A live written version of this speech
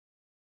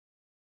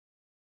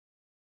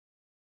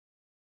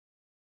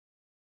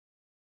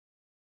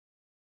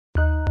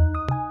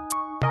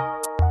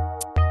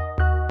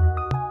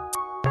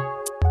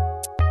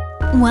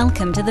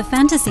Welcome to the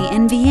Fantasy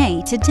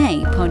NBA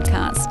Today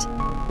podcast.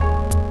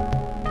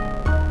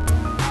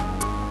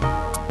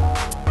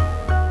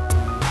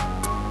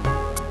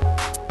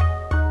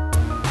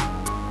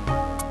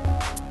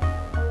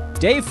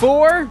 Day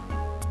 4,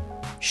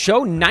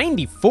 show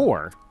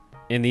 94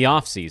 in the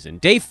offseason.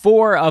 Day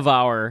 4 of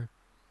our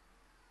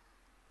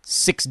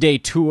 6-day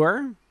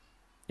tour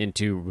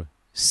into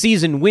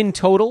season win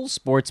totals,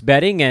 sports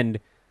betting, and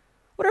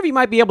whatever you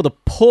might be able to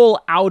pull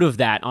out of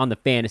that on the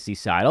fantasy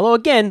side. Although,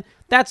 again,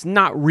 that's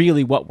not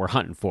really what we're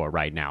hunting for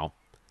right now.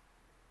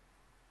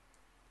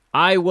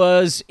 I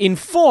was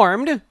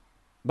informed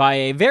by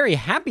a very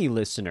happy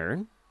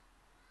listener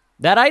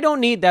that I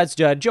don't need, that's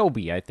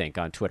Joby, I think,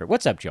 on Twitter.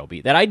 What's up,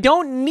 Joby? That I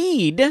don't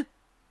need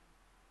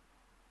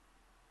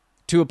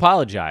to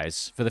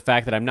apologize for the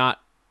fact that I'm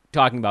not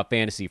talking about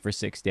fantasy for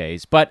 6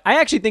 days. But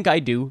I actually think I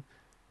do.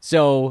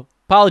 So,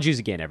 apologies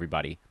again,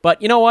 everybody.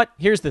 But you know what?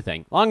 Here's the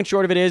thing. Long and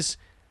short of it is,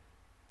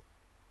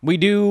 we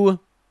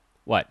do,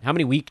 how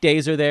many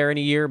weekdays are there in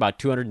a year? About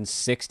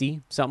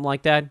 260, something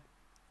like that.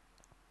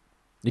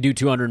 They do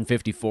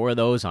 254 of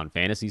those on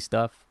fantasy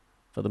stuff,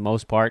 for the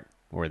most part.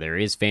 Or there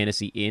is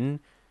fantasy in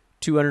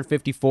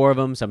 254 of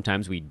them.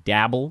 Sometimes we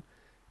dabble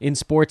in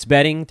sports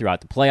betting.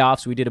 Throughout the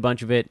playoffs, we did a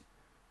bunch of it.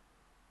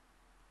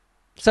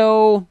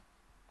 So,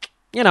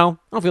 I don't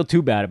feel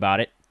too bad about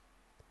it.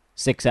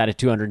 6 out of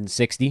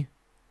 260.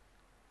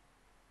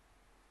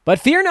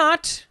 But fear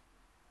not.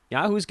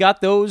 Yahoo's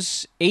got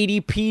those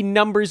ADP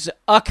numbers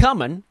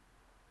a-coming.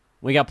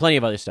 We got plenty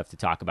of other stuff to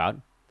talk about.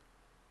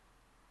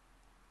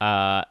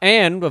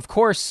 And, of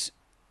course,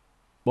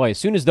 as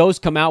soon as those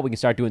come out, we can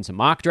start doing some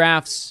mock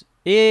drafts.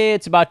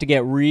 It's about to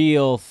get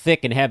real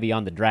thick and heavy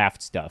on the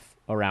draft stuff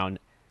around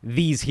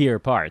these here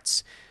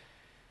parts.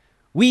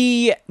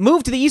 We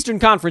moved to the Eastern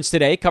Conference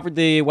today, covered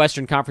the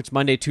Western Conference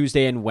Monday,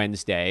 Tuesday, and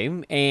Wednesday,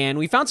 and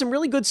we found some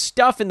really good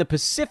stuff in the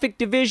Pacific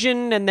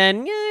Division, and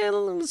then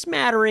a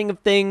smattering of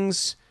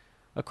things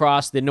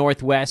across the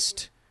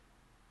Northwest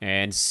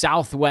and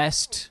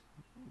Southwest,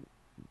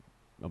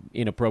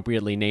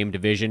 inappropriately named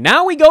division.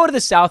 Now we go to the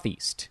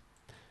Southeast,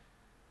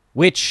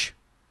 which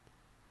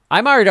I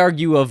might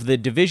argue of the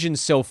division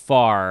so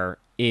far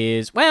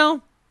is, I'm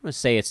going to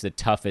say it's the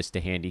toughest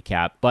to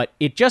handicap, but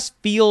it just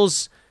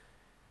feels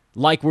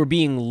like we're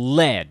being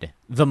led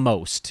the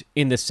most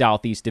in the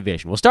Southeast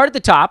Division. We'll start at the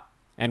top,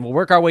 and we'll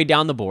work our way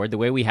down the board the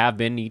way we have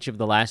been each of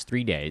the last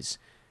 3 days.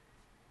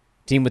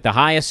 Team with the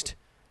highest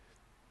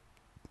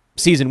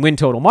season win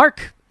total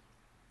mark,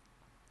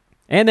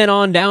 and then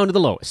on down to the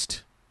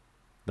lowest.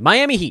 The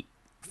Miami Heat,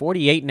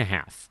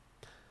 48.5.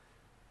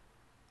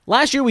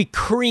 Last year, we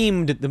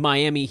creamed the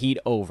Miami Heat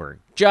over.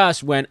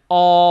 Just went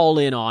all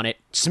in on it.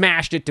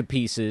 Smashed it to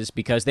pieces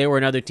because they were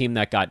another team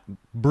that got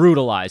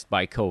brutalized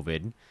by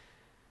COVID.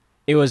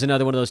 It was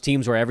another one of those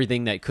teams where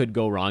everything that could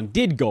go wrong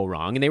did go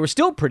wrong, and they were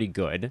still pretty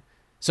good.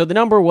 So the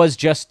number was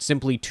just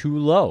simply too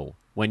low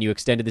when you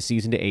extended the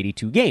season to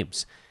 82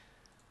 games.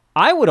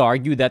 I would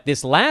argue that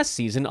this last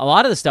season, a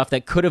lot of the stuff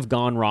that could have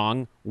gone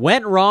wrong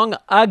went wrong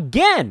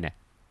again.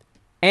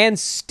 And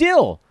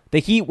still, the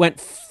Heat went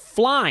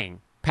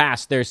flying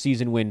past their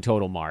season win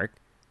total mark.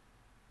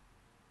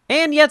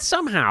 And yet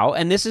somehow,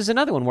 and this is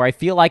another one where I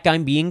feel like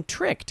I'm being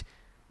tricked,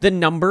 the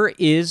number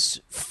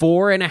is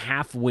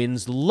 4.5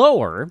 wins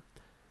lower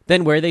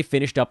than where they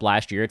finished up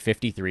last year at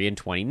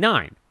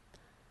 53-29.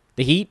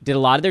 The Heat did a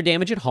lot of their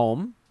damage at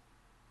home.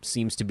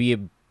 Seems to be a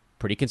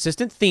pretty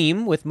consistent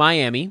theme with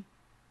Miami.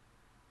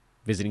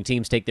 Visiting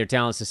teams take their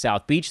talents to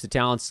South Beach. The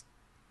talents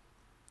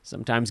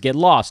sometimes get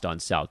lost on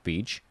South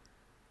Beach.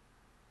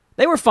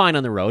 They were fine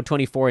on the road,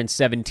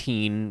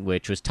 24-17,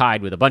 which was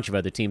tied with a bunch of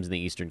other teams in the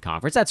Eastern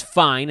Conference. That's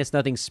fine. It's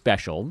nothing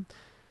special.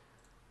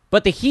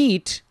 But the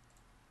Heat,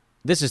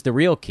 this is the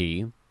real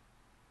key,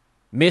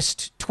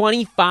 missed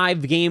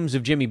 25 games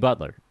of Jimmy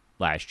Butler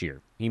last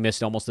year. He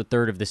missed almost a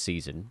third of the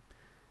season.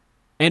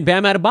 And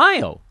Bam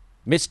Adebayo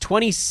missed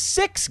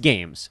 26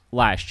 games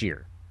last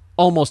year.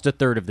 Almost a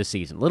third of the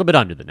season. A little bit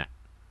under the net.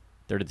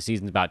 Third of the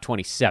season is about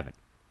 27.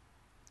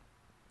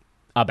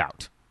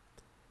 About.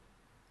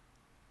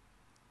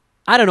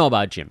 I don't know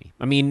about Jimmy.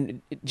 I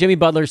mean, Jimmy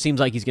Butler seems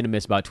like he's going to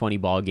miss about 20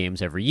 ball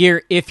games every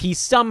year. If he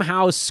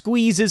somehow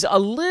squeezes a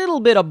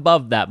little bit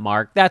above that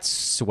mark, that's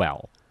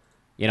swell.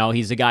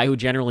 He's a guy who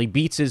generally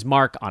beats his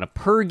mark on a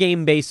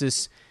per-game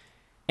basis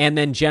and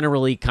then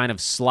generally kind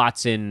of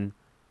slots in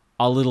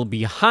a little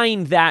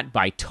behind that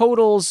by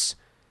totals.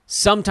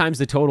 Sometimes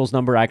the totals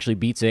number actually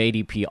beats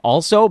ADP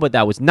also, but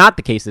that was not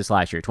the case this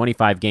last year.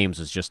 25 games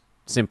was just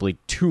simply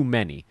too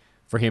many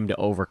for him to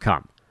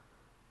overcome.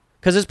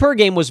 Because his per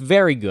game was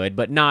very good,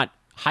 but not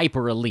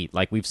hyper elite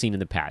like we've seen in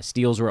the past.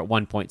 Steals were at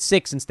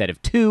 1.6 instead of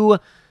 2.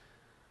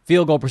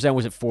 Field goal percent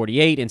was at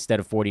 48 instead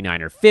of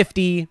 49 or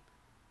 50.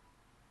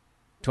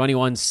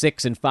 21,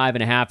 6, and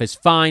 5.5 is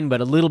fine,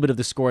 but a little bit of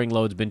the scoring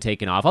load's been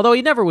taken off, although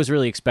he never was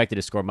really expected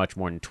to score much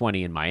more than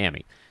 20 in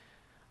Miami.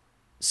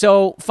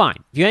 So,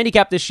 fine. If you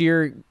handicap this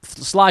year,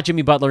 slot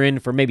Jimmy Butler in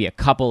for maybe a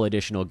couple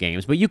additional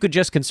games, but you could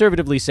just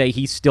conservatively say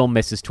he still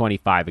misses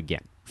 25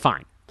 again.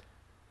 Fine.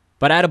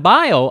 But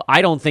Adebayo,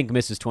 I don't think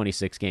misses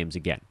 26 games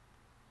again.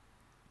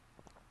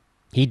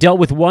 He dealt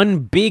with one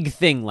big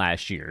thing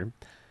last year,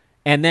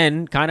 and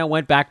then kind of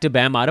went back to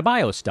Bam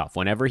Adebayo stuff.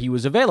 Whenever he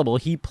was available,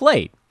 he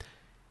played.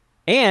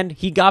 And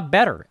he got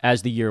better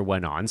as the year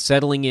went on,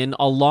 settling in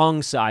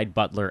alongside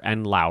Butler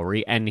and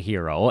Lowry and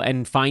Hero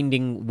and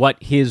finding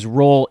what his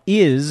role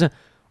is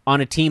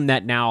on a team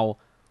that now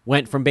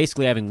went from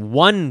basically having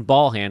one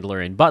ball handler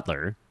in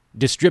Butler,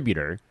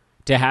 distributor,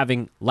 to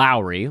having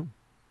Lowry,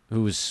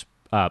 whose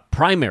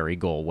primary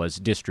goal was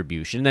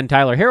distribution, and then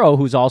Tyler Hero,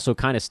 who's also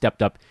kind of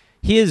stepped up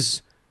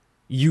his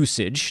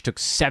usage, took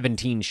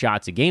 17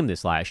 shots a game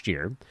this last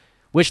year,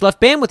 which left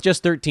Bam with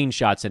just 13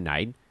 shots a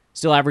night.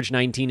 Still averaged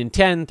 19 and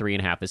 10,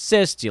 3.5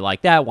 assists. You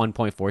like that?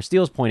 1.4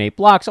 steals, 0.8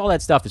 blocks. All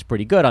that stuff is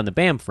pretty good on the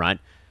Bam front.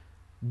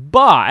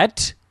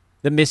 But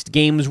the missed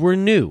games were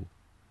new.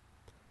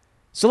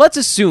 So let's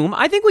assume,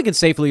 I think we can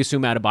safely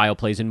assume Adebayo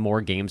plays in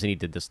more games than he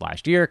did this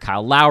last year.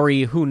 Kyle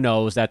Lowry, who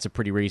knows? That's a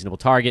pretty reasonable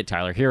target.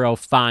 Tyler Hero,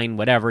 fine,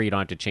 whatever. You don't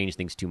have to change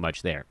things too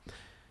much there.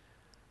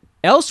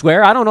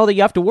 Elsewhere, I don't know that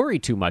you have to worry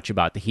too much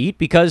about the Heat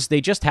because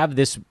they just have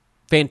this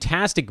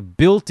fantastic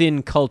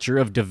built-in culture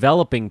of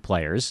developing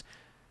players.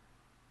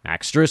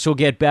 Max Strus will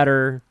get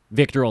better.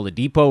 Victor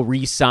Oladipo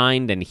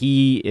re-signed, and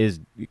he is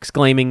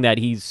exclaiming that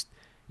he's,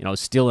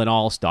 still an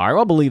all-star.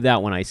 I'll believe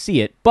that when I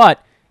see it.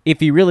 But if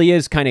he really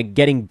is kind of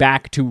getting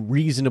back to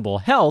reasonable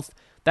health,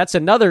 that's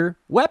another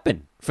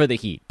weapon for the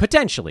Heat,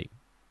 potentially.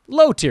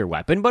 Low-tier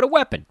weapon, but a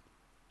weapon.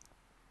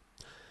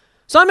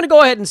 So I'm going to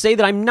go ahead and say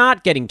that I'm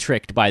not getting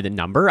tricked by the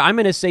number. I'm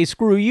going to say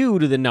screw you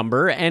to the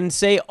number and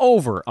say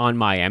over on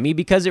Miami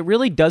because it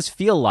really does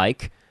feel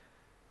like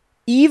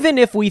even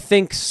if we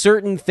think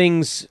certain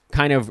things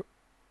kind of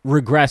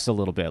regress a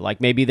little bit, like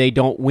maybe they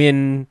don't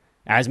win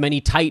as many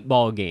tight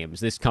ball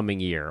games this coming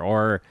year,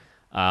 or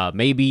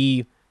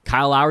maybe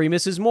Kyle Lowry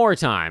misses more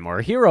time,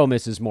 or Hero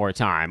misses more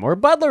time, or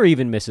Butler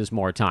even misses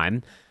more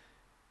time,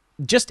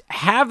 just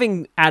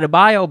having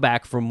Adebayo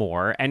back for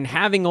more and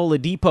having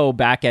Oladipo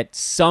back at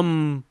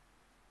some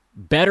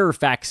better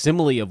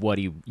facsimile of what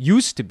he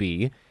used to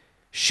be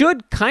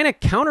should kind of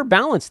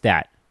counterbalance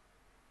that.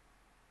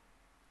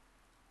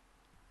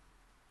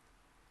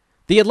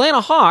 The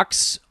Atlanta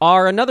Hawks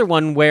are another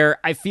one where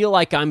I feel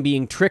like I'm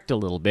being tricked a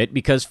little bit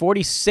because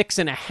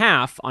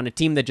 46.5 on a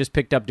team that just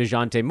picked up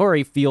DeJounte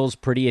Murray feels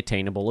pretty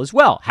attainable as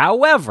well.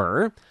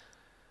 However,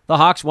 the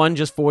Hawks won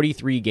just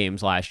 43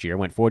 games last year,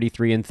 went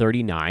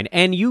 43-39,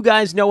 and you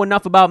guys know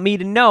enough about me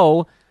to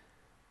know,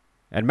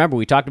 and remember,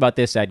 we talked about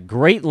this at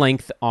great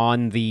length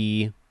on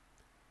the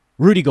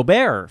Rudy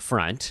Gobert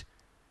front,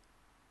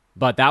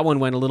 but that one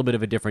went a little bit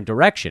of a different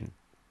direction.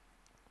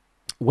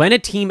 When a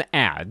team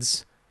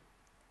adds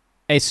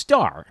a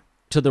star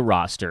to the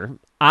roster,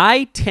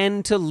 I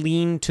tend to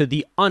lean to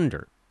the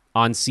under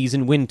on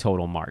season win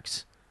total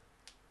marks.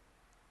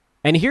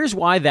 And here's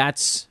why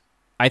that's,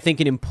 I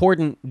think, an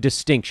important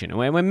distinction.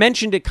 We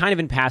mentioned it kind of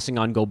in passing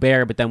on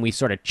Gobert, but then we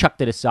sort of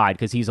chucked it aside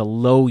because he's a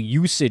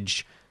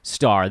low-usage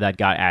star that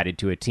got added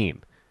to a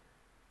team.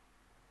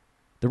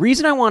 The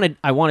reason I want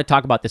to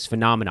talk about this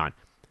phenomenon,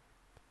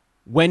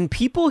 when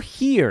people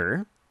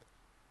hear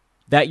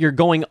that you're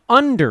going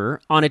under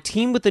on a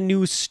team with a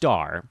new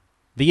star,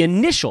 the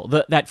initial,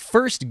 that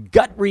first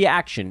gut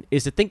reaction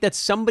is to think that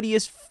somebody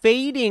is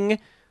fading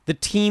the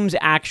team's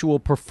actual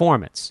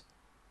performance.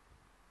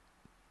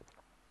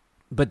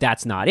 But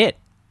that's not it.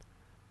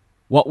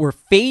 What we're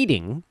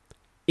fading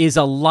is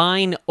a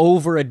line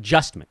over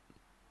adjustment.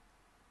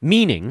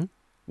 Meaning,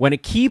 when a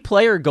key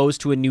player goes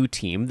to a new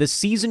team, the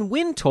season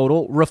win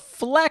total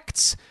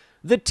reflects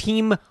the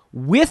team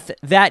with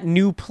that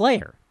new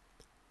player.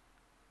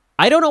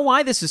 I don't know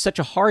why this is such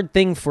a hard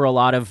thing for a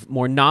lot of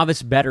more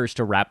novice bettors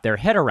to wrap their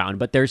head around,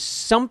 but there's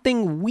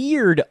something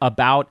weird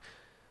about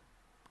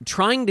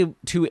trying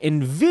to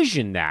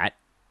envision that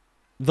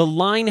the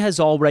line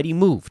has already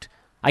moved.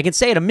 I can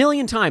say it a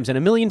million times, and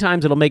a million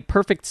times it'll make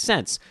perfect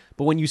sense.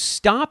 But when you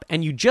stop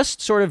and you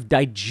just sort of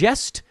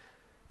digest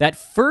that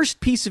first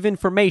piece of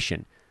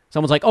information,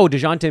 someone's like, oh,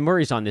 DeJounte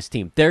Murray's on this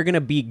team. They're going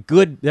to be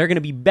good. They're going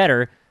to be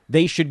better.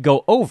 They should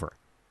go over.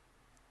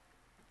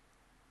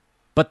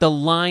 But the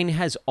line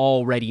has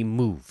already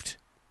moved.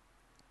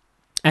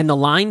 And the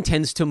line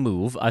tends to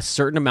move a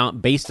certain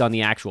amount based on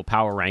the actual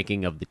power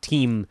ranking of the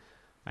team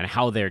and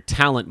how their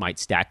talent might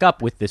stack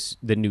up with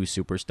the new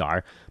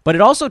superstar. But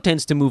it also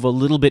tends to move a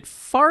little bit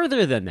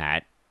farther than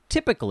that,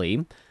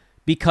 typically,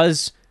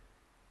 because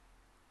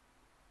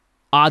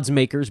odds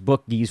makers,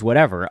 bookies,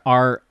 whatever,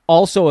 are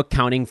also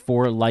accounting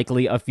for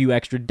likely a few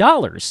extra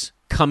dollars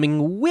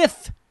coming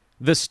with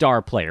the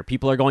star player.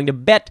 People are going to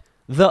bet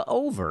the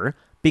over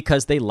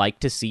because they like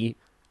to see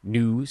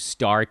new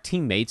star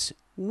teammates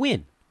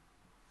win.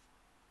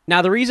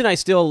 Now, the reason I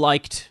still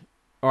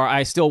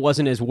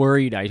wasn't as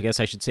worried, I guess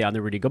I should say, on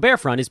the Rudy Gobert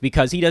front is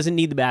because he doesn't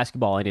need the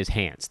basketball in his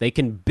hands. They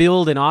can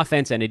build an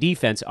offense and a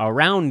defense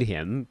around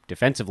him.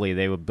 Defensively,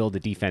 they would build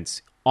a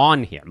defense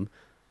on him.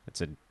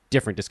 That's a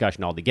different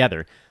discussion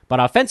altogether.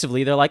 But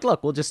offensively, they're like,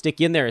 look, we'll just stick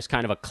you in there as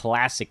kind of a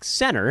classic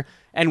center,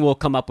 and we'll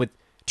come up with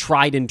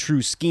tried and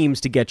true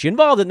schemes to get you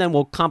involved, and then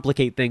we'll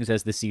complicate things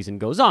as the season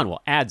goes on.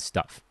 We'll add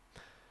stuff.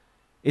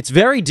 It's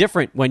very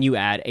different when you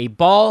add a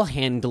ball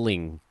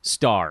handling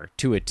star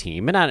to a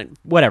team, and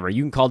whatever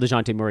you can call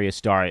DeJounte Murray a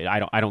star.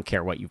 I don't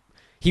care what you.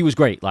 He was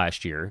great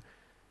last year.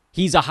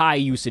 He's a high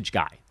usage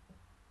guy.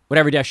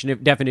 Whatever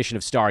definition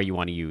of star you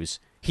want to use,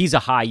 he's a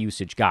high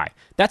usage guy.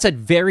 That's a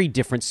very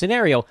different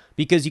scenario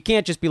because you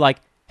can't just be like,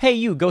 hey,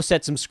 you go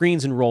set some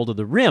screens and roll to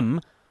the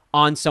rim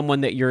on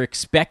someone that you're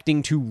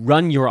expecting to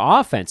run your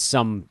offense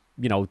some,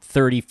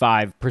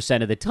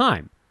 35% of the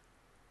time.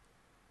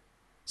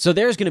 So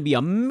there's going to be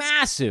a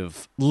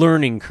massive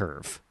learning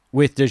curve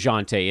with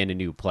DeJounte in a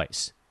new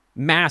place.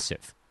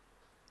 Massive.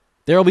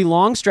 There will be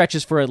long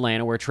stretches for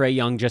Atlanta where Trae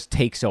Young just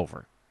takes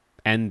over.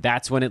 And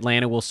that's when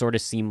Atlanta will sort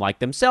of seem like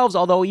themselves,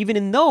 although even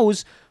in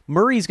those,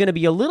 Murray's going to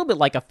be a little bit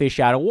like a fish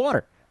out of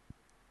water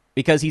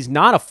because he's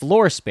not a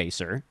floor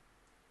spacer.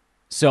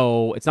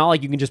 So it's not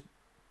like you can just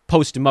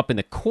post him up in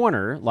the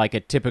corner like a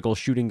typical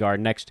shooting guard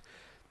next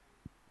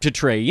to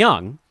Trae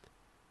Young.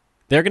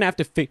 They're going to have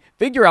to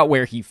figure out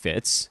where he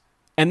fits,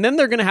 and then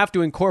they're going to have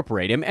to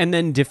incorporate him, and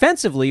then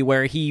defensively,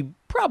 where he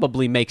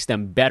probably makes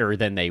them better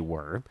than they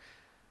were,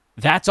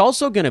 that's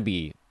also going to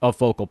be a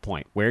focal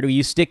point. Where do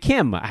you stick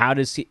him? How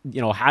does he,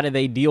 how do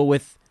they deal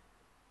with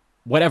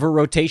whatever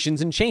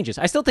rotations and changes?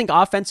 I still think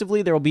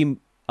offensively there will be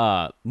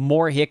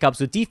more hiccups.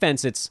 With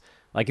defense, it's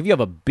like if you have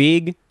a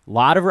big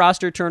lot of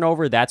roster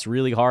turnover, that's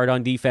really hard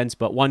on defense,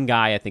 but one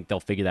guy, I think they'll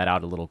figure that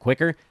out a little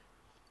quicker.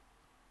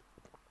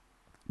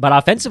 But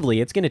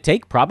offensively, it's going to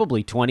take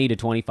probably 20 to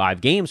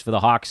 25 games for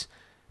the Hawks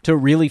to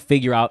really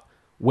figure out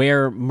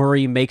where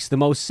Murray makes the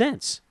most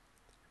sense.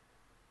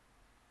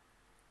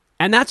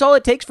 And that's all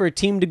it takes for a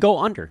team to go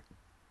under.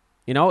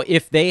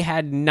 If they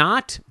had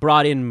not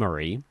brought in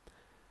Murray,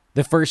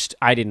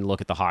 I didn't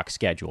look at the Hawks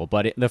schedule,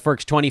 but the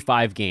first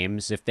 25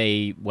 games, if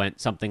they went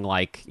something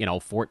like,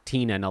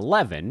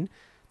 14-11,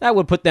 that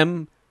would put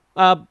them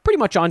pretty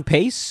much on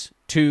pace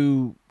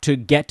to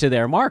get to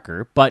their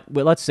marker. But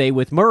let's say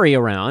with Murray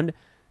around,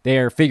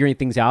 they're figuring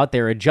things out,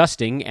 they're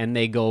adjusting, and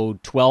they go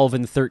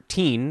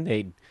 12-13.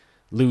 They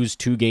lose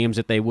 2 games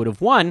that they would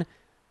have won.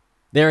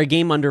 They're a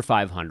game under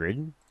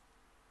 500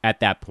 at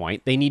that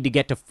point. They need to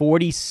get to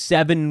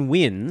 47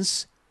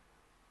 wins.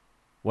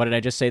 What did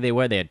I just say they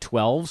were? They had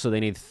 12, so they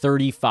need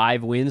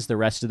 35 wins the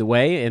rest of the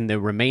way in the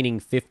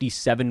remaining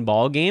 57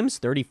 ball games.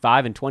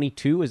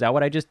 35-22, is that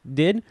what I just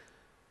did?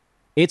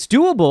 It's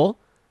doable,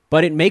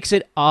 but it makes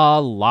it a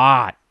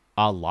lot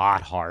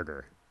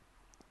harder.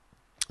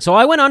 So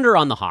I went under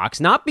on the Hawks,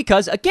 not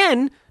because I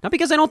don't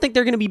think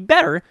they're going to be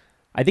better.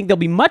 I think they'll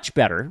be much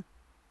better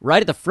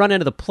right at the front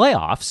end of the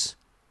playoffs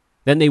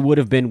than they would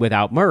have been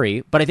without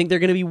Murray, but I think they're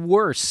going to be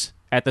worse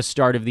at the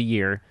start of the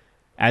year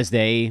as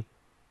they,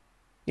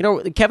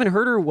 Kevin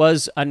Huerter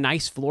was a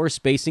nice floor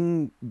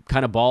spacing,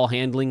 kind of ball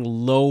handling,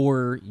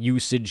 lower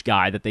usage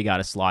guy that they got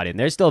to slot in.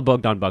 There's still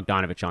Bogdan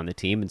Bogdanovic on the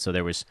team, and so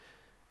there was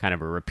kind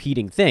of a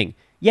repeating thing.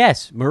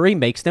 Yes, Murray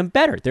makes them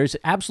better. There's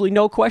absolutely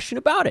no question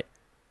about it.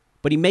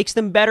 But he makes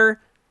them better.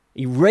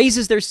 He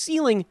raises their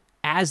ceiling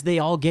as they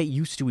all get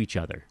used to each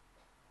other.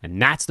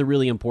 And that's the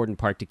really important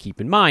part to keep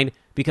in mind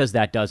because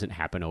that doesn't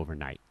happen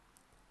overnight.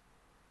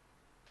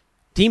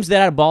 Teams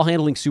that have a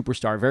ball-handling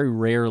superstar very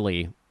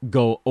rarely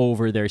go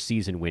over their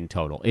season win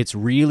total. It's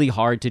really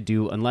hard to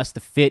do unless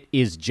the fit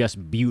is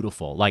just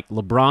beautiful, like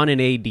LeBron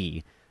and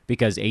AD,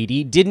 because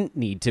AD didn't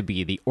need to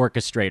be the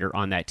orchestrator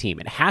on that team.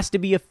 It has to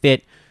be a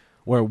fit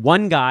where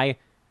one guy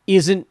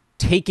isn't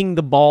taking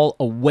the ball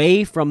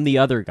away from the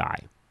other guy.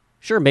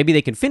 Sure, maybe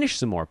they can finish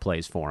some more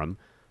plays for him,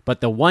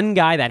 but the one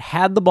guy that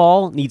had the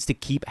ball needs to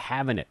keep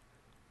having it,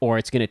 or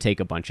it's going to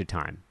take a bunch of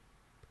time,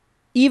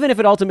 even if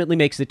it ultimately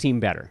makes the team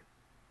better.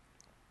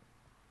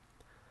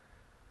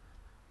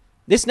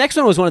 This next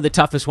one was one of the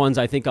toughest ones,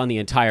 I think, on the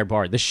entire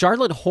board. The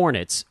Charlotte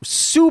Hornets,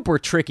 super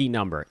tricky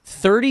number,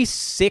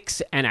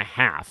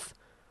 36.5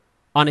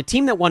 on a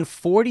team that won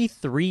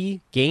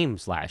 43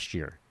 games last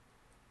year.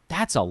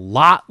 That's a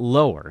lot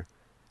lower.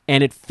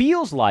 And it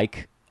feels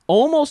like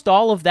almost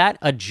all of that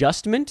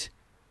adjustment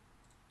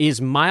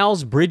is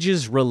Miles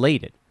Bridges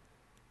related.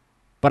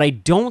 But I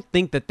don't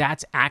think that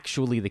that's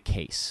actually the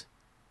case.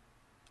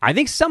 I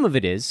think some of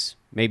it is,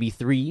 maybe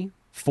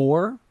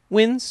 3-4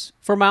 wins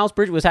for Miles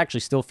Bridges, which actually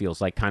still feels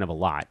like kind of a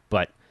lot.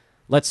 But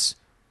let's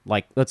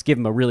give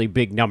him a really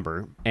big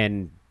number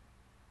and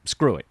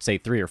screw it, say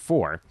 3 or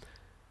 4.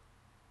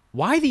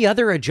 Why the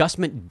other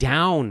adjustment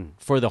down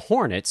for the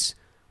Hornets,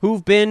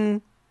 who've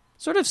been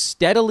sort of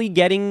steadily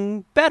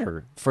getting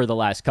better for the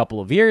last couple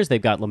of years?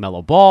 They've got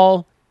LaMelo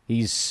Ball.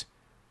 He's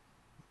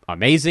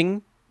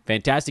amazing.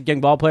 Fantastic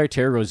young ball player.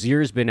 Terry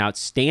Rozier's been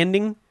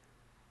outstanding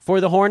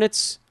for the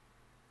Hornets.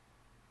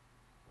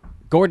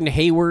 Gordon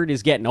Hayward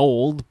is getting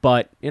old,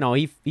 but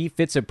he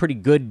fits a pretty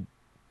good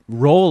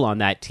role on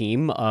that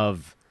team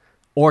of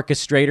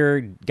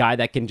orchestrator, guy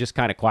that can just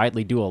kind of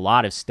quietly do a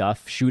lot of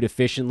stuff, shoot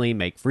efficiently,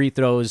 make free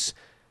throws,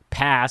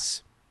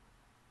 pass,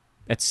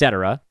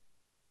 etc.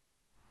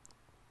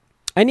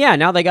 And yeah,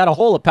 now they got a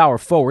hole at power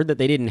forward that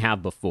they didn't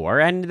have before,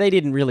 and they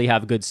didn't really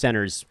have good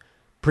centers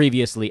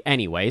previously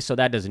anyway, so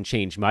that doesn't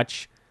change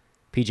much.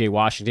 PJ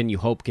Washington, you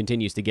hope,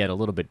 continues to get a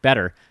little bit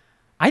better.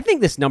 I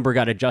think this number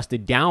got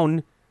adjusted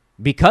down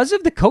because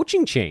of the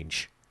coaching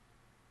change.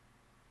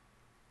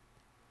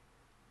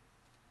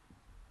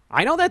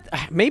 I know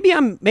that maybe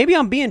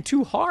I'm being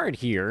too hard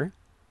here,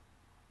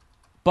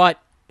 but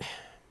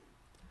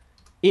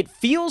it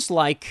feels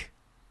like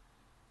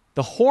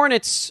the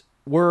Hornets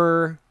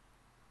were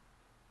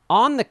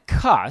on the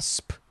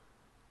cusp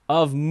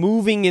of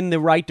moving in the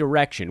right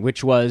direction,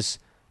 which was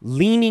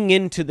leaning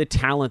into the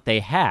talent they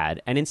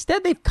had. And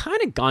instead, they've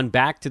kind of gone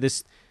back to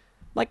this,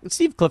 like,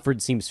 Steve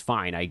Clifford seems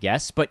fine, I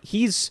guess, but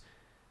he's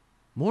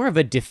more of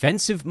a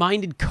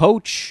defensive-minded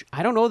coach.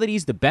 I don't know that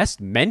he's the best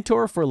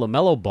mentor for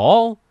LaMelo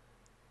Ball.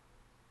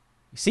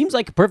 He seems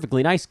like a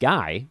perfectly nice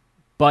guy,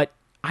 but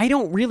I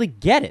don't really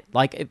get it.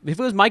 Like, if it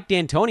was Mike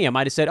D'Antoni, I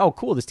might have said, oh,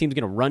 cool, this team's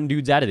going to run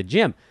dudes out of the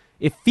gym.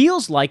 It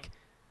feels like,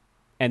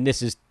 and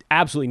this is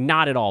absolutely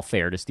not at all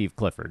fair to Steve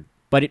Clifford,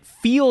 but it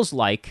feels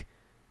like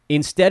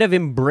instead of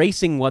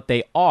embracing what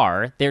they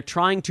are, they're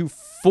trying to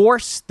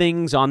force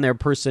things on their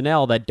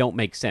personnel that don't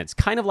make sense,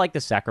 kind of like the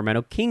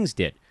Sacramento Kings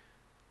did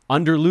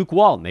under Luke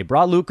Walton. They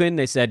brought Luke in,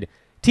 they said,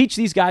 teach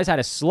these guys how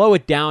to slow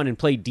it down and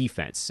play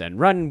defense and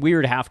run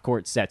weird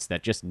half-court sets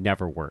that just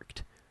never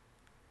worked.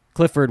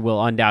 Clifford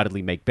will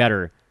undoubtedly make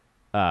better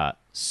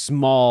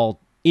small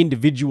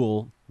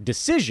individual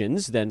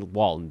decisions than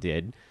Walton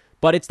did,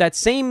 but it's that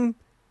same,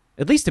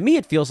 at least to me,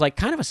 it feels like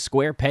kind of a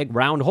square peg,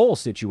 round hole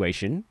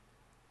situation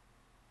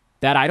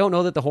that I don't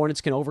know that the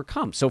Hornets can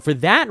overcome. So for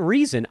that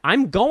reason,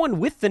 I'm going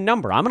with the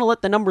number. I'm going to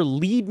let the number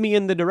lead me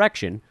in the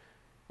direction,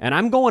 and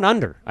I'm going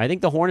under. I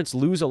think the Hornets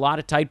lose a lot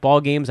of tight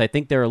ball games. I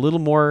think they're a little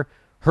more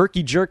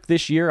herky-jerk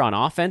this year on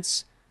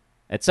offense.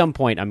 At some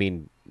point, I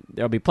mean,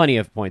 there'll be plenty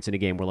of points in a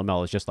game where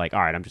LaMelo is just like,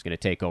 all right, I'm just going to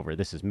take over.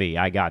 This is me.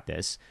 I got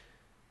this.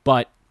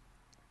 But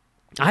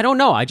I don't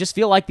know. I just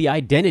feel like the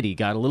identity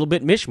got a little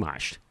bit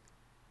mishmashed.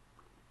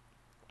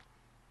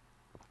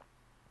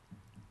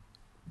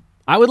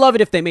 I would love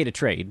it if they made a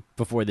trade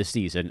before the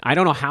season. I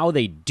don't know how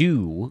they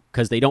do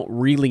because they don't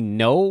really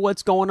know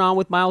what's going on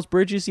with Miles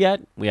Bridges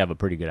yet. We have a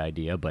pretty good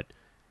idea, but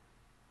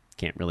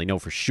can't really know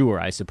for sure,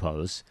 I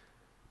suppose.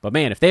 But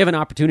man, if they have an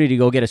opportunity to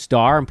go get a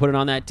star and put it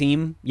on that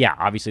team, yeah,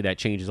 obviously that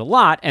changes a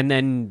lot. And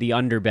then the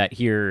under bet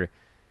here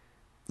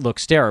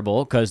looks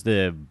terrible because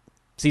the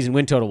season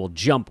win total will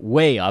jump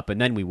way up,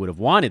 and then we would have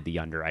wanted the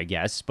under, I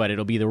guess, but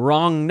it'll be the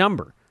wrong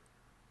number.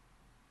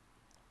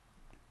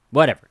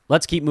 Whatever.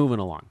 Let's keep moving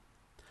along.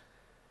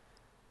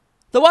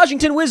 The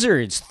Washington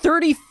Wizards,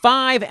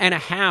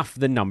 35.5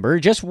 the number,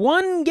 just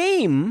one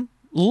game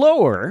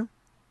lower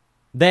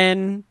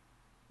than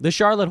the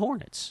Charlotte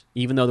Hornets,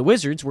 even though the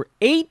Wizards were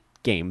 8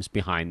 games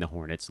behind the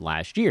Hornets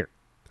last year.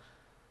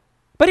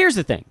 But here's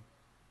the thing.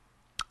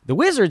 The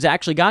Wizards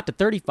actually got to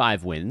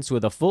 35 wins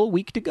with a full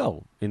week to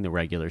go in the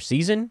regular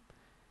season,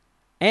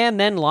 and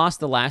then lost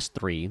the last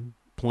 3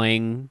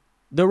 playing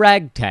the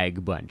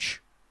ragtag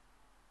bunch.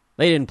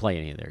 They didn't play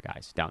any of their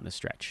guys down the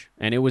stretch,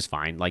 and it was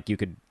fine. Like, you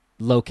could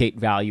locate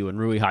value in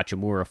Rui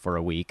Hachimura for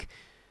a week.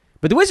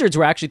 But the Wizards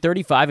were actually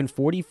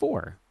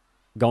 35-44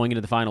 going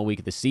into the final week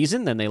of the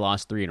season. Then they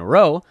lost 3 in a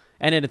row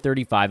and ended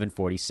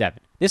 35-47.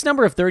 This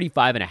number of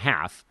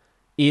 35.5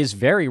 is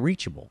very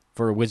reachable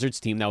for a Wizards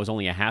team that was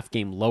only a half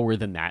game lower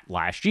than that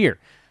last year.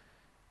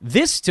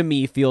 This, to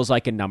me, feels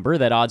like a number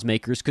that odds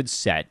makers could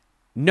set,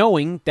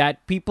 knowing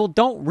that people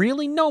don't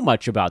really know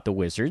much about the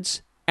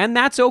Wizards, and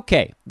that's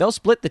okay. They'll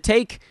split the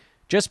take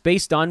just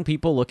based on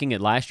people looking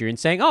at last year and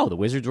saying, oh, the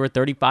Wizards were a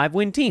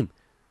 35-win team.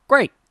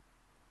 Great.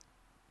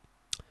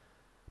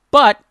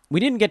 But we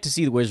didn't get to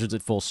see the Wizards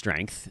at full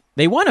strength.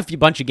 They won a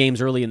bunch of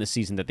games early in the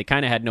season that they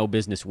kind of had no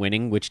business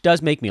winning, which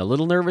does make me a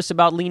little nervous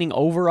about leaning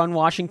over on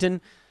Washington.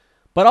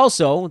 But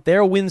also,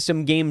 they'll win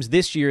some games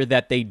this year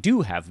that they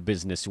do have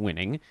business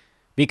winning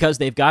because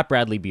they've got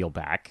Bradley Beal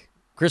back.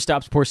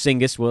 Kristaps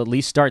Porzingis will at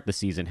least start the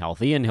season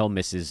healthy, and he'll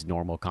miss his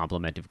normal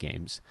complement of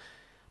games.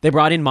 They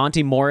brought in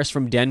Monty Morris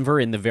from Denver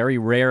in the very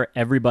rare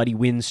everybody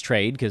wins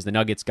trade because the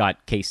Nuggets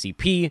got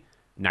KCP.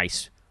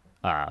 Nice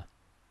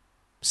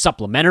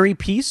supplementary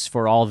piece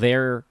for all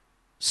their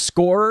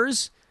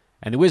scorers.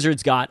 And the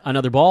Wizards got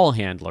another ball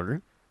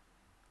handler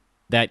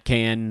that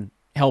can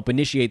help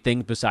initiate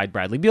things beside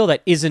Bradley Beal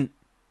that isn't,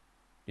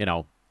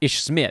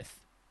 Ish Smith.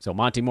 So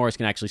Monty Morris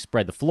can actually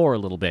spread the floor a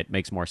little bit.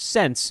 Makes more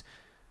sense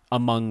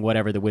among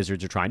whatever the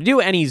Wizards are trying to do.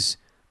 And he's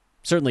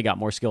certainly got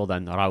more skill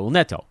than Raul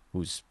Neto,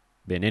 who's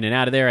been in and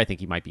out of there. I think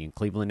he might be in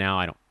Cleveland now.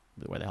 I don't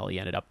know where the hell he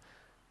ended up.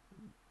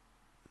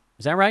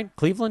 Is that right?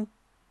 Cleveland?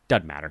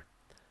 Doesn't matter.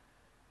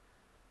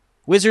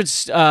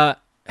 Wizards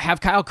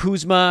have Kyle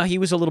Kuzma. He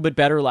was a little bit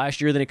better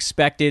last year than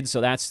expected, so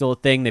that's still a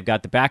thing. They've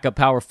got the backup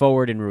power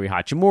forward in Rui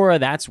Hachimura.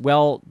 That's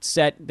well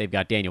set. They've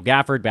got Daniel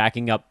Gafford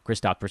backing up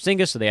Kristaps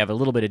Porzingis, so they have a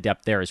little bit of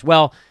depth there as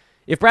well.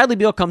 If Bradley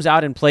Beal comes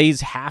out and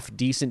plays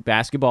half-decent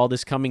basketball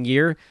this coming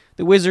year,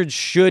 the Wizards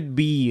should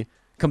be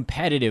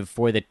competitive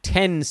for the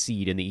 10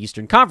 seed in the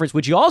Eastern Conference,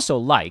 which you also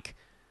like.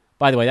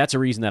 By the way, that's a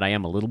reason that I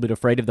am a little bit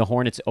afraid of the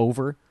Hornets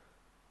over.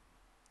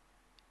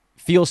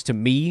 Feels to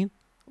me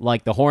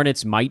like the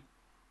Hornets might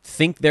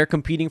think they're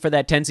competing for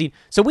that 10 seed.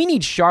 So we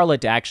need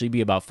Charlotte to actually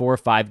be about 4 or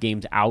 5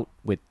 games out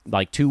with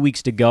like 2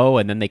 weeks to go,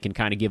 and then they can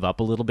kind of give up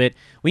a little bit.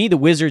 We need the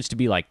Wizards to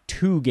be like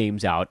 2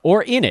 games out,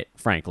 or in it,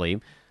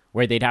 frankly,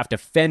 where they'd have to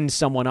fend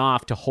someone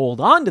off to hold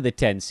on to the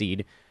 10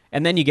 seed,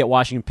 and then you get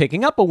Washington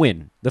picking up a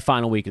win the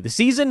final week of the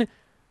season,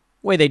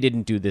 way they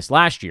didn't do this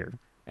last year.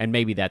 And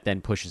maybe that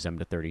then pushes them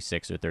to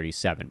 36 or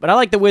 37. But I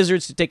like the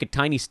Wizards to take a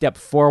tiny step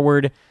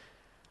forward.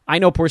 I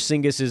know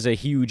Porzingis is a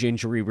huge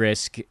injury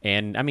risk,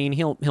 and I mean,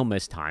 he'll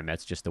miss time.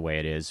 That's just the way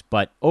it is.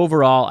 But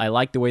overall, I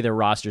like the way their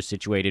roster's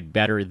situated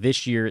better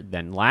this year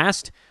than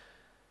last.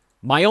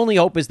 My only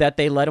hope is that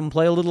they let him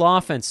play a little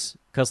offense,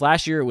 because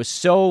last year it was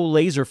so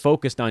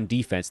laser-focused on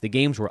defense. The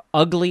games were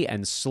ugly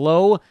and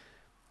slow,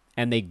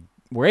 and they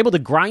were able to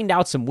grind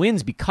out some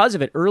wins because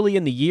of it early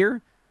in the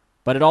year,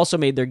 but it also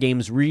made their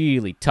games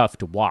really tough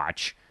to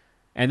watch.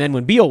 And then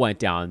when Beal went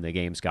down, the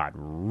games got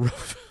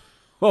rough.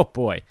 Oh,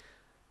 boy.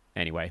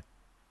 Anyway,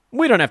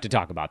 we don't have to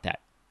talk about that.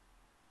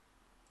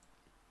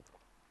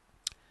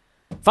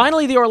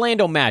 Finally, the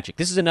Orlando Magic.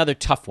 This is another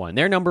tough one.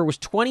 Their number was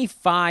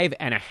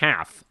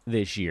 25.5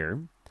 this year,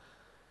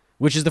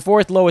 which is the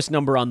 4th lowest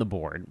number on the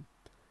board.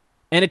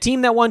 And a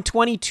team that won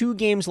 22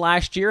 games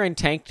last year and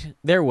tanked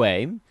their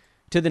way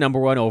to the number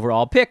 1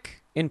 overall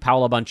pick in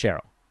Paolo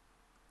Banchero.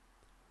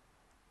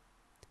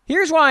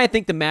 Here's why I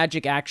think the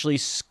Magic actually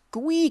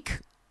squeak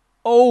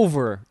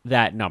over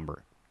that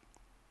number.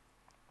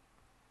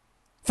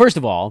 First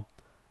of all,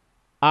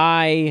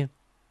 I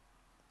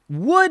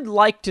would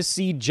like to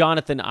see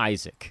Jonathan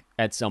Isaac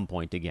at some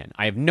point again.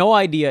 I have no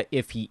idea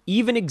if he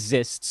even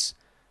exists.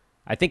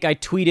 I think I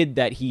tweeted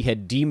that he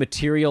had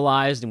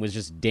dematerialized and was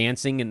just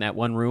dancing in that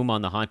one room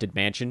on the Haunted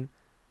Mansion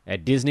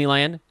at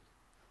Disneyland.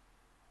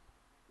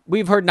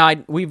 We've heard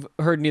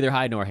neither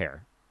hide nor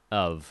hair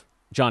of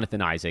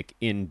Jonathan Isaac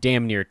in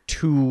damn near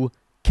 2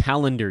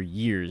 calendar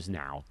years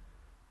now.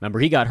 Remember,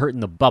 he got hurt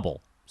in the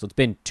bubble, so it's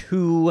been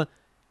 2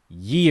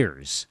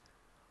 years.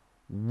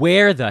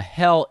 Where the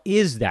hell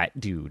is that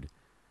dude?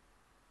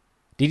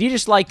 Did he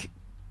just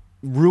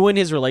ruin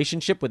his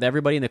relationship with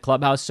everybody in the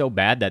clubhouse so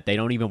bad that they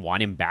don't even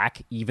want him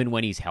back even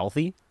when he's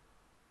healthy?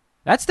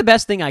 That's the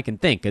best thing I can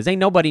think, because ain't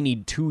nobody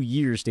need 2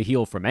 years to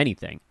heal from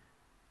anything.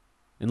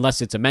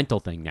 Unless it's a mental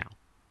thing now,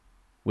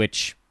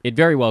 which it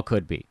very well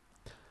could be.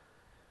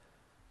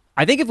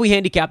 I think if we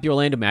handicap the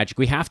Orlando Magic,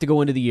 we have to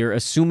go into the year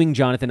assuming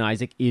Jonathan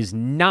Isaac is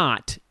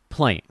not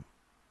playing.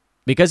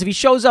 Because if he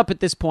shows up at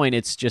this point,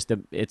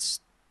 it's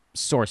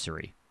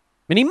sorcery.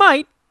 And he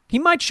might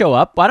show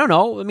up. I don't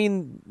know. I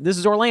mean, this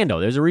is Orlando.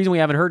 There's a reason we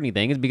haven't heard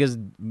anything. It's because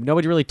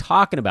nobody's really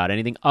talking about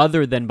anything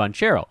other than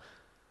Banchero.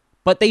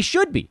 But they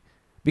should be.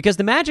 Because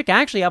the Magic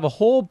actually have a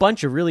whole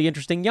bunch of really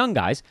interesting young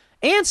guys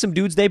and some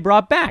dudes they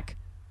brought back.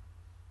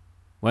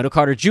 Wendell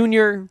Carter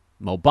Jr.,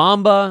 Mo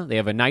Bamba. They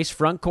have a nice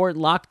front court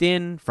locked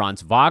in.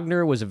 Franz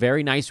Wagner was a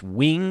very nice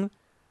wing.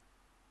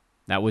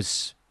 That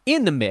was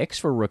in the mix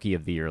for Rookie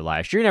of the Year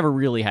last year. Never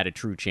really had a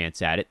true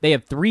chance at it. They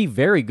have 3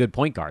 very good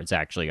point guards,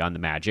 actually, on the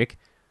Magic.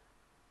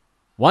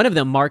 One of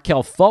them,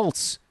 Markelle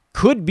Fultz,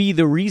 could be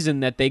the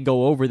reason that they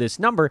go over this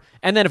number.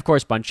 And then, of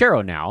course,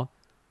 Banchero now,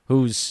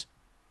 who's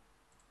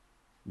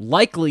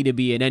likely to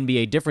be an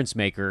NBA difference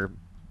maker,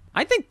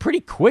 I think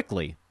pretty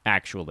quickly,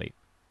 actually.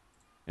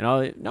 You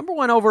know, number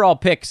 1 overall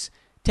picks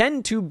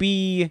tend to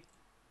be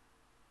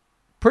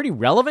pretty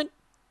relevant.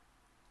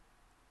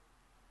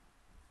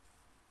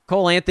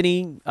 Cole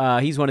Anthony,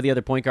 he's one of the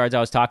other point guards I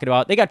was talking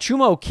about. They got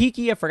Chuma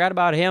Okeke. I forgot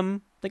about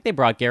him. I think they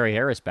brought Gary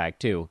Harris back,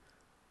 too.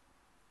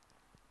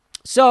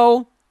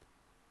 So,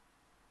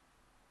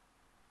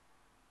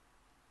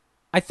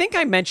 I think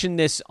I mentioned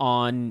this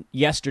on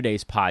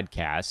yesterday's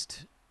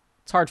podcast.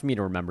 It's hard for me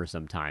to remember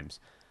sometimes.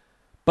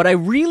 But I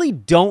really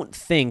don't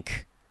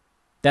think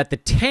that the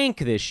tank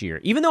this year,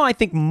 even though I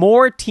think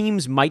more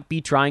teams might be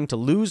trying to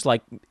lose,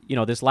 like, you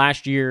know, this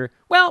last year,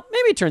 well,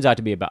 maybe it turns out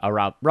to be about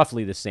around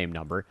roughly the same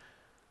number.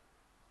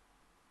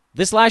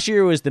 This last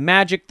year was the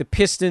Magic, the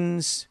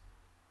Pistons.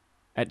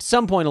 At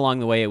some point along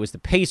the way, it was the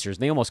Pacers.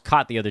 They almost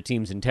caught the other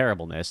teams in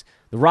terribleness.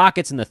 The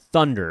Rockets and the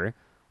Thunder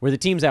were the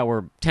teams that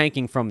were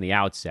tanking from the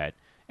outset.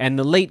 And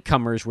the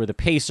latecomers were the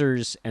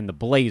Pacers and the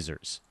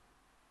Blazers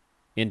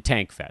in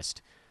Tank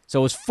Fest.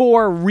 So it was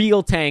 4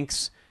 real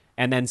tanks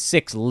and then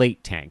 6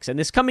 late tanks. And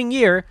this coming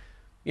year,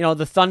 you know,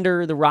 the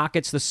Thunder, the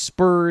Rockets, the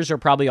Spurs are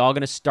probably all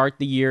going to start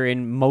the year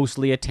in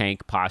mostly a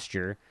tank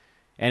posture.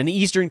 And in the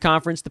Eastern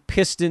Conference, the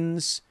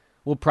Pistons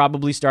will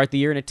probably start the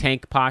year in a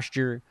tank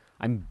posture.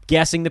 I'm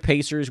guessing the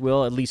Pacers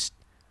will, at least,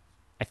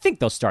 I think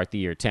they'll start the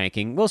year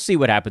tanking. We'll see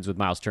what happens with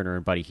Miles Turner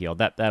and Buddy Hield.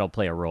 That'll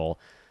play a role.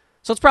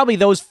 So it's probably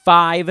those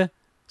 5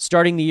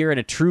 starting the year in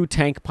a true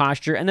tank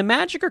posture. And the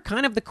Magic are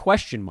kind of the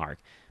question mark,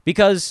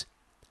 because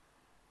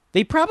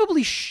they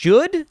probably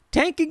should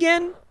tank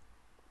again,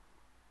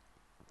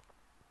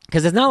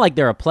 because it's not like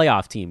they're a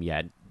playoff team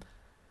yet.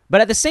 But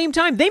at the same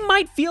time, they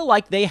might feel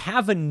like they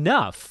have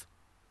enough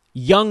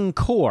young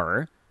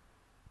core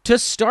to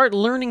start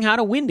learning how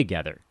to win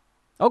together.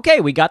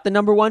 Okay, we got the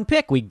number 1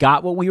 pick. We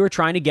got what we were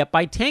trying to get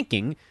by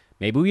tanking.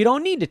 Maybe we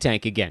don't need to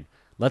tank again.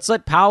 Let's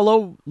let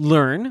Paolo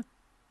learn.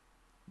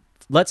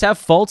 Let's have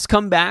Fultz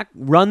come back,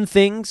 run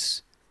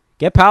things,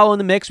 get Paolo in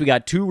the mix. We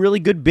got 2 really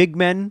good big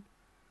men.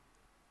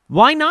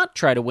 Why not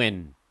try to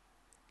win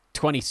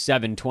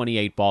 27,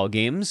 28 ball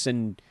games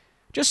and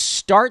just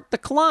start the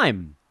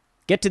climb?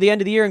 Get to the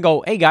end of the year and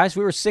go, hey, guys,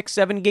 we were 6,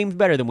 7 games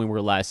better than we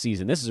were last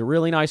season. This is a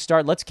really nice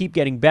start. Let's keep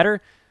getting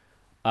better.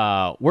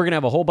 We're going to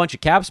have a whole bunch of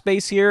cap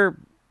space here.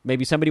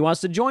 Maybe somebody wants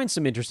to join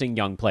some interesting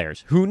young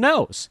players. Who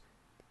knows?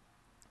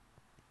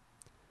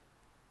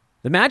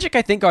 The Magic,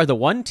 I think, are the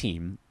one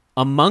team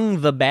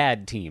among the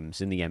bad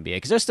teams in the NBA,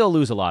 because they still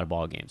lose a lot of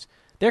ball games.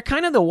 They're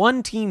kind of the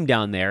one team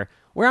down there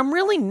where I'm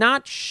really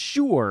not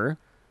sure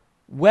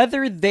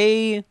whether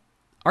they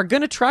are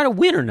going to try to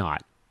win or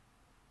not.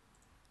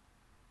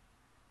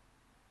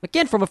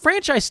 Again, from a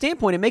franchise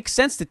standpoint, it makes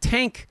sense to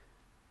tank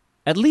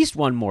at least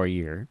one more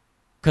year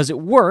because it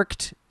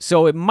worked,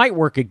 so it might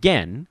work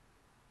again.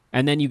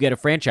 And then you get a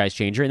franchise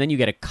changer, and then you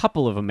get a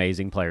couple of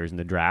amazing players in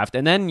the draft,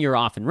 and then you're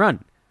off and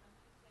running.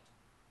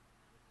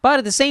 But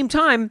at the same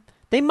time,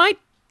 they might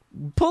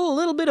pull a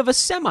little bit of a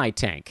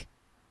semi-tank.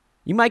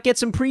 You might get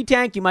some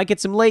pre-tank, you might get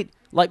some late,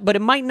 but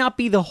it might not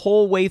be the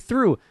whole way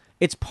through.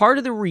 It's part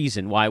of the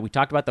reason why we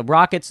talked about the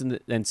Rockets and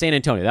San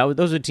Antonio.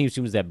 Those are the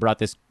teams that brought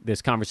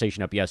this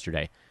conversation up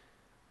yesterday.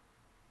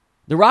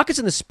 The Rockets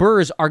and the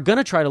Spurs are going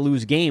to try to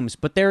lose games,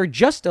 but they're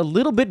just a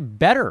little bit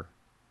better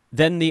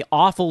than the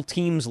awful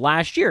teams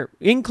last year,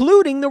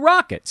 including the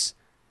Rockets.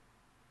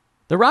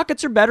 The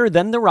Rockets are better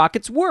than the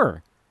Rockets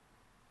were.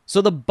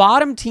 So the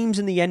bottom teams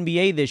in the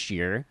NBA this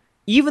year,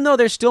 even though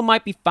there still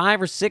might be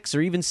 5 or 6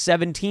 or even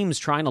 7 teams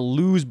trying to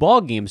lose ball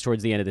games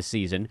towards the end of the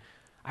season,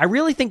 I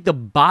really think the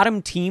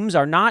bottom teams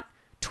are not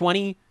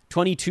 20,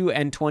 22,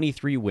 and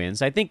 23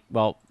 wins. I think,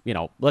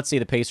 let's say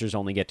the Pacers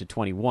only get to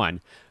 21.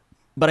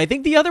 But I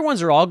think the other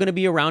ones are all going to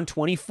be around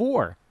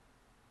 24.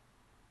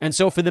 And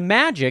so for the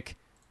Magic,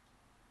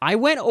 I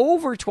went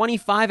over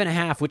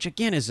 25.5, which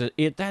again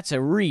that's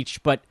a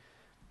reach, but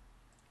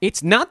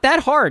it's not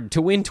that hard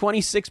to win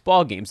 26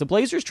 ball games. The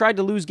Blazers tried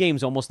to lose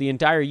games almost the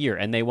entire year,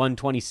 and they won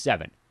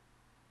 27.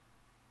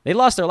 They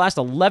lost their last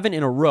 11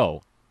 in a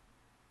row.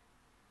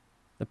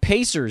 The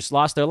Pacers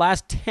lost their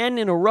last 10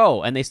 in a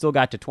row, and they still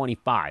got to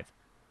 25.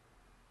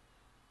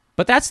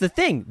 But that's the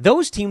thing.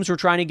 Those teams were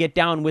trying to get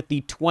down with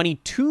the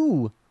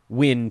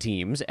 22-win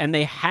teams, and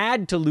they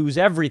had to lose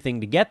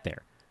everything to get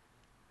there.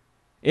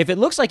 If it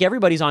looks like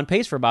everybody's on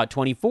pace for about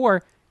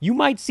 24, you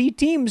might see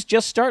teams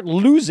just start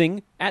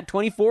losing at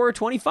 24 or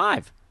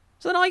 25.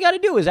 So then all you got to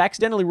do is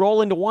accidentally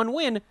roll into one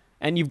win,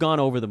 and you've gone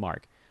over the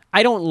mark.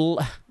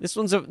 This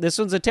one's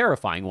a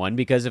terrifying one,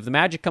 because if the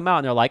Magic come out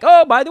and they're like,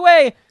 oh, by the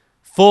way,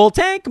 full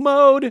tank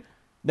mode,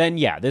 then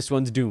yeah, this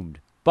one's doomed.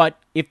 But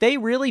if they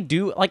really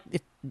do,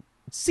 it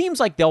seems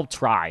like they'll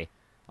try.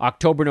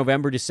 October,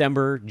 November,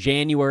 December,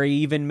 January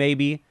even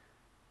maybe.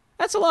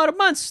 That's a lot of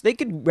months. They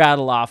could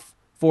rattle off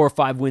 4 or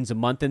 5 wins a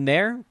month in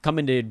there, come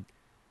into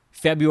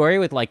February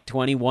with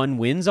 21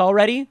 wins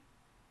already.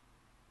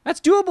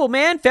 That's doable,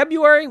 man.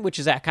 February, which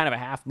is at kind of a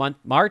half month,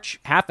 March,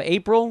 half of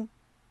April.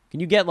 Can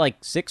you get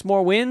 6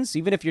 more wins,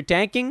 even if you're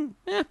tanking?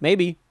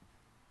 Maybe.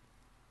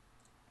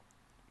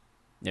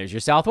 There's your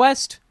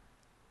Southwest.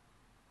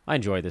 I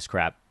enjoy this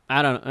crap.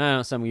 I don't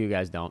know. Some of you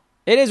guys don't.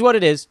 It is what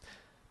it is.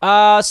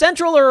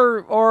 Central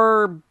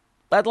or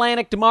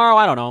Atlantic tomorrow?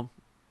 I don't know.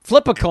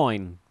 Flip a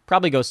coin.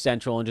 Probably go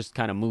Central and just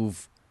kind of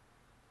move.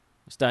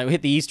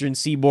 Hit the Eastern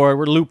Seaboard.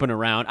 We're looping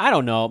around. I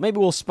don't know. Maybe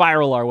we'll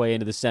spiral our way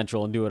into the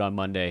Central and do it on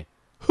Monday.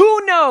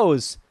 Who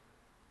knows?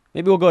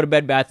 Maybe we'll go to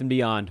Bed Bath &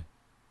 Beyond.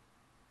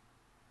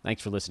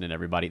 Thanks for listening,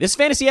 everybody. This is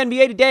Fantasy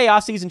NBA Today,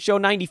 off-season show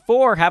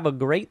 94. Have a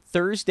great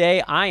Thursday.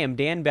 I am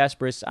Dan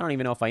Besbris. I don't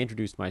even know if I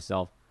introduced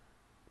myself.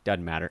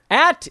 Doesn't matter.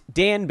 At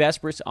Dan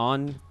Besbris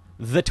on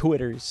the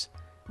Twitters.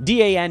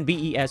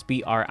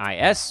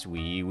 DANBESBRIS.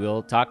 We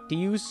will talk to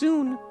you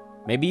soon.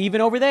 Maybe even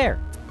over there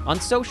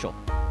on social.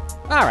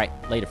 All right,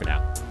 later for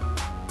now.